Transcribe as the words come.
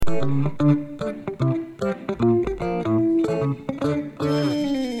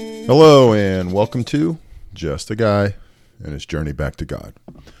Hello and welcome to Just a Guy and His Journey Back to God.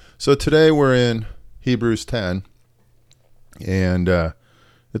 So today we're in Hebrews 10, and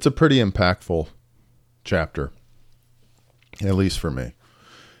it's a pretty impactful chapter, at least for me.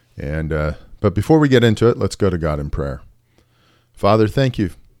 And but before we get into it, let's go to God in prayer. Father, thank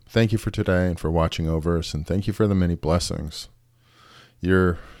you. Thank you for today and for watching over us, and thank you for the many blessings.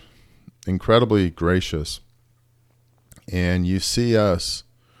 You're incredibly gracious, and you see us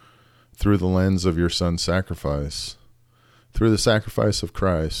through the lens of your Son's sacrifice, through the sacrifice of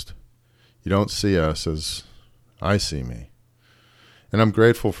Christ. You don't see us as I see me. And I'm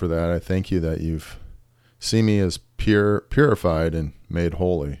grateful for that. I thank you that you've seen me as purified and made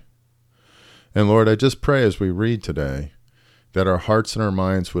holy. And Lord, I just pray as we read today that our hearts and our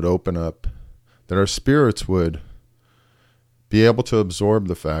minds would open up, that our spirits would be able to absorb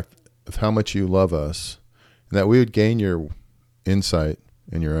the fact of how much you love us, and that we would gain your insight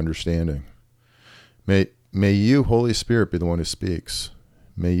and your understanding. May you, Holy Spirit, be the one who speaks.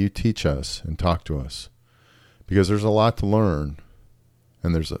 May you teach us and talk to us, because there's a lot to learn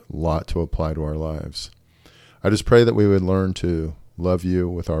and there's a lot to apply to our lives. I just pray that we would learn to love you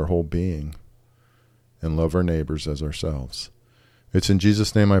with our whole being and love our neighbors as ourselves. It's in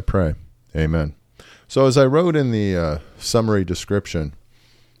Jesus' name I pray. Amen. So as I wrote in the summary description,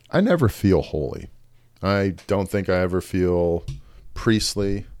 I never feel holy. I don't think I ever feel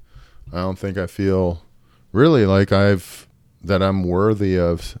priestly. I don't think I feel really like that I'm worthy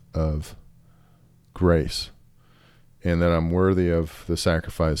of grace, and that I'm worthy of the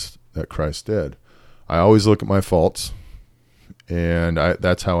sacrifice that Christ did. I always look at my faults, and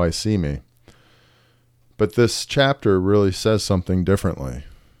that's how I see me. But this chapter really says something differently,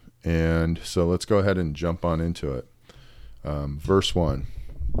 and so let's go ahead and jump on into it. Verse 1.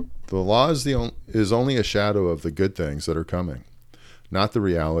 The law is only a shadow of the good things that are coming, not the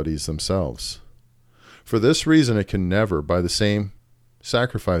realities themselves. For this reason, it can never, by the same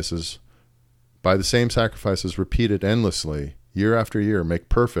sacrifices repeated endlessly, year after year, make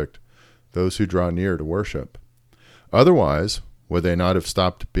perfect those who draw near to worship. Otherwise, would they not have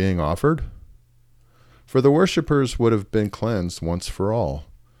stopped being offered? For the worshippers would have been cleansed once for all,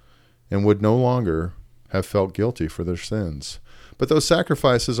 and would no longer have felt guilty for their sins. But those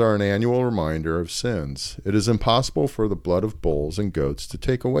sacrifices are an annual reminder of sins. It is impossible for the blood of bulls and goats to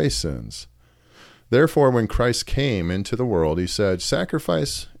take away sins. Therefore, when Christ came into the world, he said,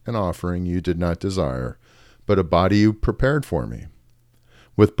 "Sacrifice and offering you did not desire, but a body you prepared for me.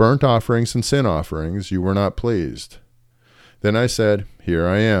 With burnt offerings and sin offerings you were not pleased. Then I said, Here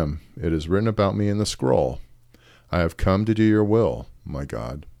I am. It is written about me in the scroll. I have come to do your will, my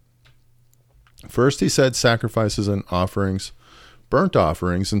God." First he said, "Sacrifices and offerings, burnt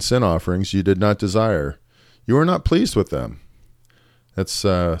offerings and sin offerings you did not desire. You were not pleased with them." That's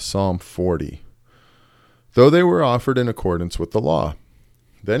Psalm 40. Though they were offered in accordance with the law.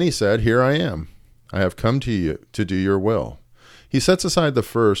 Then he said, "Here I am. I have come to you to do your will." He sets aside the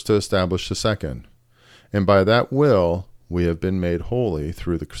first to establish the second. And by that will, we have been made holy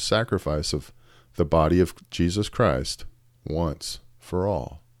through the sacrifice of the body of Jesus Christ once for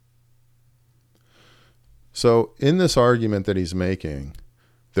all. So in this argument that he's making,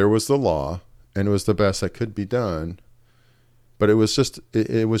 there was the law, and it was the best that could be done, but it was just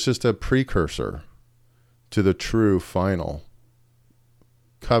a precursor to the true final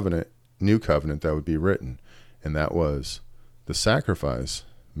covenant, new covenant that would be written, and that was the sacrifice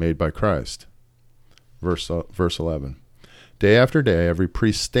made by Christ. Verse 11. Day after day, every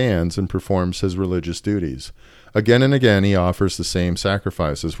priest stands and performs his religious duties. Again and again, he offers the same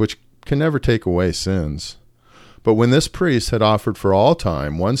sacrifices, which can never take away sins. But when this priest had offered for all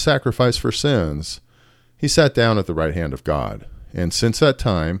time one sacrifice for sins, he sat down at the right hand of God. And since that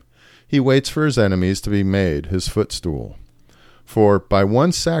time, he waits for his enemies to be made his footstool. For by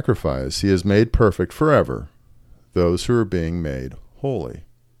one sacrifice he has made perfect forever those who are being made holy.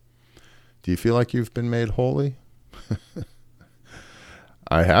 Do you feel like you've been made holy?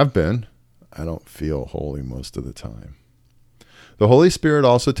 I have been. I don't feel holy most of the time. The Holy Spirit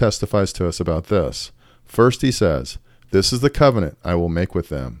also testifies to us about this. First he says, "This is the covenant I will make with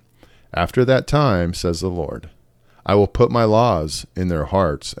them. After that time, says the Lord, I will put my laws in their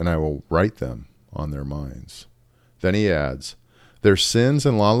hearts, and I will write them on their minds." Then he adds, "Their sins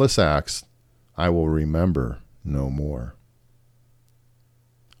and lawless acts I will remember no more."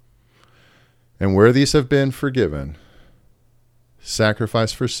 And where these have been forgiven,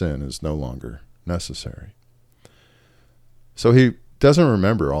 sacrifice for sin is no longer necessary. So he doesn't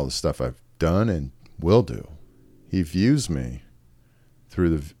remember all the stuff I've done and will do. He views me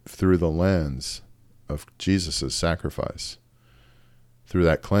through the lens of Jesus' sacrifice, through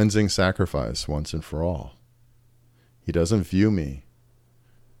that cleansing sacrifice once and for all. He doesn't view me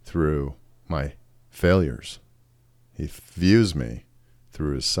through my failures. He views me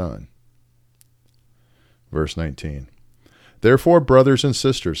through his Son. Verse 19. Therefore, brothers and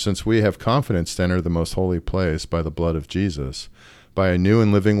sisters, since we have confidence to enter the most holy place by the blood of Jesus, by a new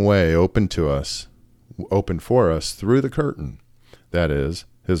and living way opened for us through the curtain, that is,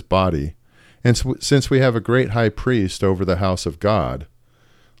 his body, and since we have a great high priest over the house of God,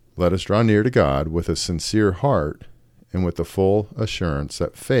 let us draw near to God with a sincere heart and with the full assurance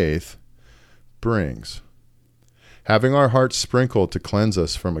that faith brings, having our hearts sprinkled to cleanse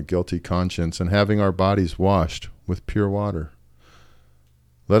us from a guilty conscience, and having our bodies washed with pure water.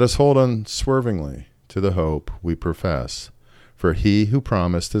 Let us hold unswervingly to the hope we profess, for he who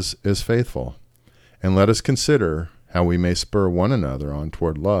promised is faithful. And let us consider how we may spur one another on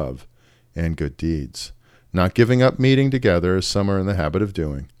toward love and good deeds, not giving up meeting together as some are in the habit of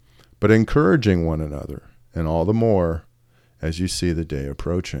doing, but encouraging one another, and all the more as you see the day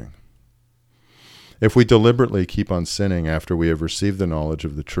approaching. If we deliberately keep on sinning after we have received the knowledge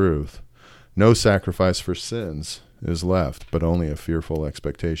of the truth, no sacrifice for sins is left, but only a fearful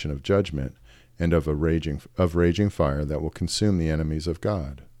expectation of judgment and of raging fire that will consume the enemies of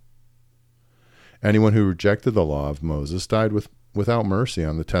God. Anyone who rejected the law of Moses died without mercy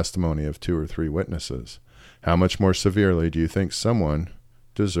on the testimony of 2 or 3 witnesses. How much more severely do you think someone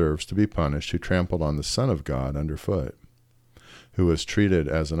deserves to be punished who trampled on the Son of God underfoot, who has treated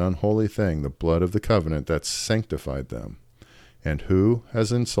as an unholy thing the blood of the covenant that sanctified them, and who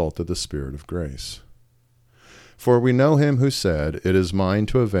has insulted the Spirit of grace? For we know him who said, "It is mine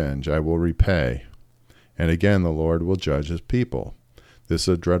to avenge, I will repay." And again the Lord will judge his people. This is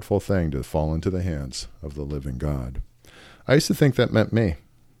a dreadful thing to fall into the hands of the living God. I used to think that meant me,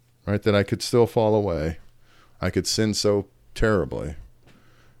 right? That I could still fall away. I could sin so terribly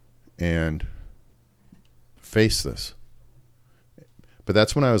and face this. But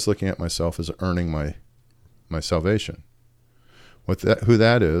that's when I was looking at myself as earning my salvation. Who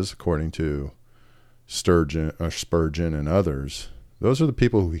that is, according to Spurgeon and others, those are the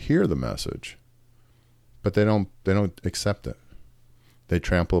people who hear the message, but they don't accept it. They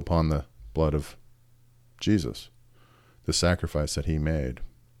trample upon the blood of Jesus, the sacrifice that he made.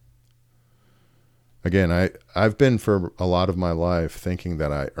 Again, I've been for a lot of my life thinking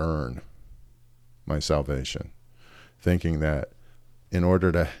that I earn my salvation, thinking that in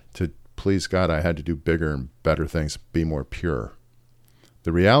order to please God, I had to do bigger and better things, be more pure.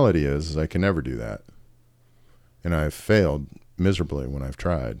 The reality is I can never do that. And I've failed miserably when I've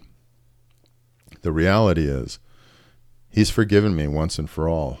tried. The reality is he's forgiven me once and for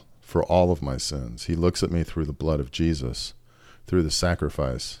all of my sins. He looks at me through the blood of Jesus, through the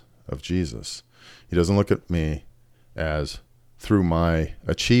sacrifice of Jesus. He doesn't look at me as through my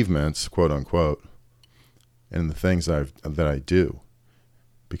achievements, quote unquote, and the things that I do,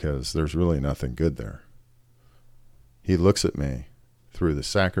 because there's really nothing good there. He looks at me through the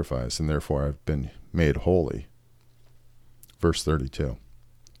sacrifice, and therefore I've been made holy. Verse 32.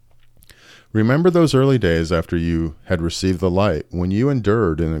 Remember those early days after you had received the light, when you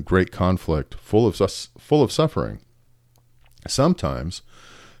endured in a great conflict full of suffering. Sometimes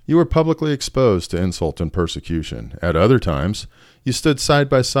you were publicly exposed to insult and persecution. At other times, you stood side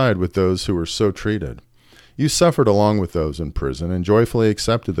by side with those who were so treated. You suffered along with those in prison and joyfully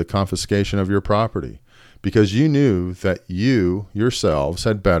accepted the confiscation of your property, because you knew that you yourselves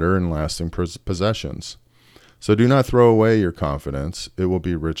had better and lasting possessions. So do not throw away your confidence. It will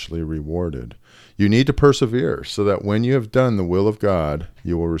be richly rewarded. You need to persevere, so that when you have done the will of God,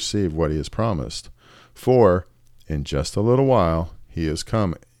 you will receive what he has promised. For in just a little while he who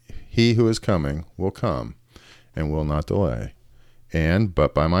is coming will come and will not delay.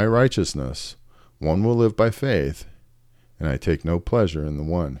 But by my righteousness one will live by faith, and I take no pleasure in the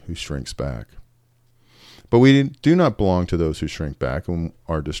one who shrinks back. But we do not belong to those who shrink back and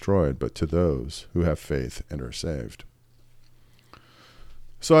are destroyed, but to those who have faith and are saved.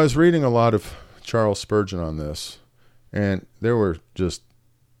 So I was reading a lot of Charles Spurgeon on this, and there were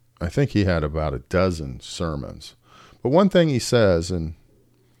I think he had about a dozen sermons. But one thing he says in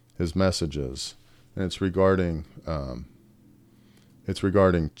his messages, and it's regarding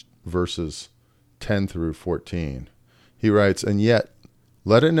verses 10 through 14. He writes, "And yet,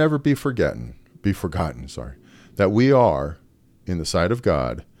 let it never be forgotten, that we are, in the sight of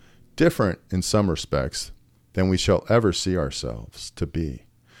God, different in some respects than we shall ever see ourselves to be,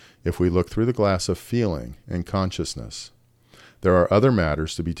 if we look through the glass of feeling and consciousness. There are other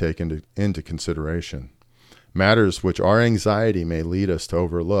matters to be taken into consideration. matters which our anxiety may lead us to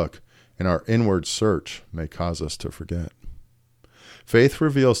overlook and our inward search may cause us to forget. Faith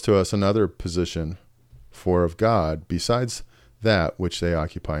reveals to us another position of God besides that which they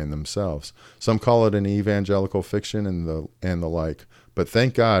occupy in themselves. Some call it an evangelical fiction and the like, but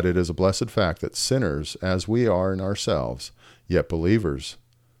thank God it is a blessed fact that sinners, as we are in ourselves, yet believers,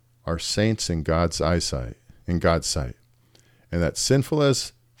 are saints in God's sight, and that sinful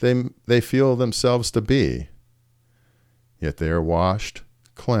as they feel themselves to be, yet they are washed,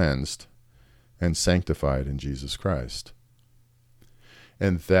 cleansed, and sanctified in Jesus Christ.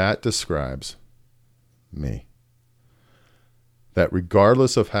 And that describes me. That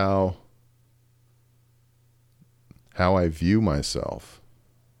regardless of how I view myself,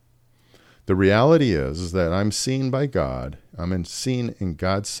 the reality is that I'm seen by God. I'm seen in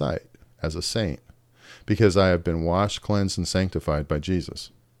God's sight as a saint because I have been washed, cleansed, and sanctified by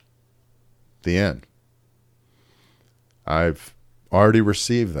Jesus. The end. I've already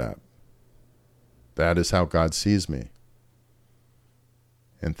received that. That is how God sees me.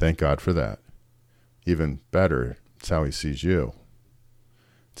 And thank God for that. Even better, it's how he sees you.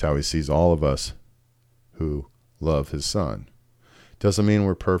 It's how he sees all of us who love his son. Doesn't mean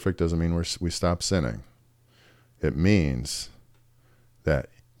we're perfect. Doesn't mean we stop sinning. It means that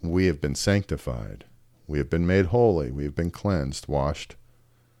we have been sanctified. We have been made holy. We have been cleansed, washed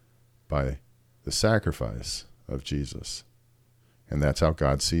by the sacrifice of Jesus. And that's how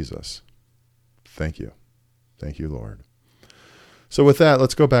God sees us. Thank you. Thank you, Lord. So with that,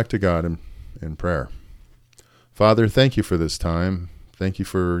 let's go back to God in prayer. Father, thank you for this time. Thank you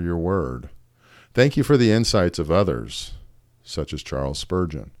for your word. Thank you for the insights of others, such as Charles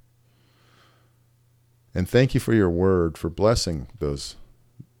Spurgeon. And thank you for your word, for blessing those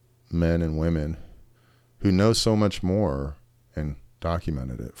men and women who know so much more and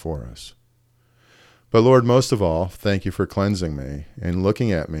documented it for us. But Lord, most of all, thank you for cleansing me and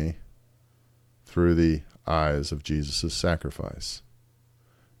looking at me through the eyes of Jesus' sacrifice.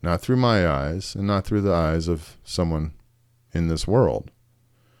 Not through my eyes and not through the eyes of someone in this world,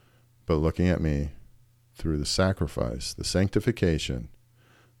 but looking at me through the sacrifice, the sanctification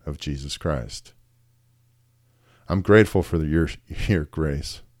of Jesus Christ. I'm grateful for your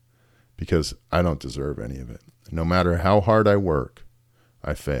grace because I don't deserve any of it. No matter how hard I work,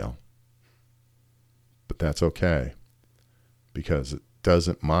 I fail. But that's okay because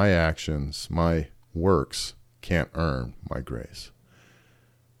my actions, my works can't earn my grace.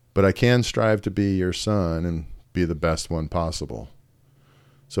 But I can strive to be your son and be the best one possible.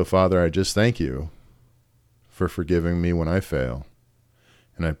 So, Father, I just thank you for forgiving me when I fail.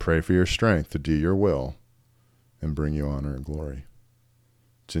 And I pray for your strength to do your will and bring you honor and glory.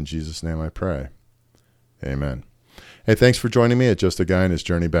 It's in Jesus' name I pray. Amen. Hey, thanks for joining me at Just a Guy and His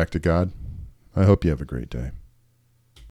Journey Back to God. I hope you have a great day.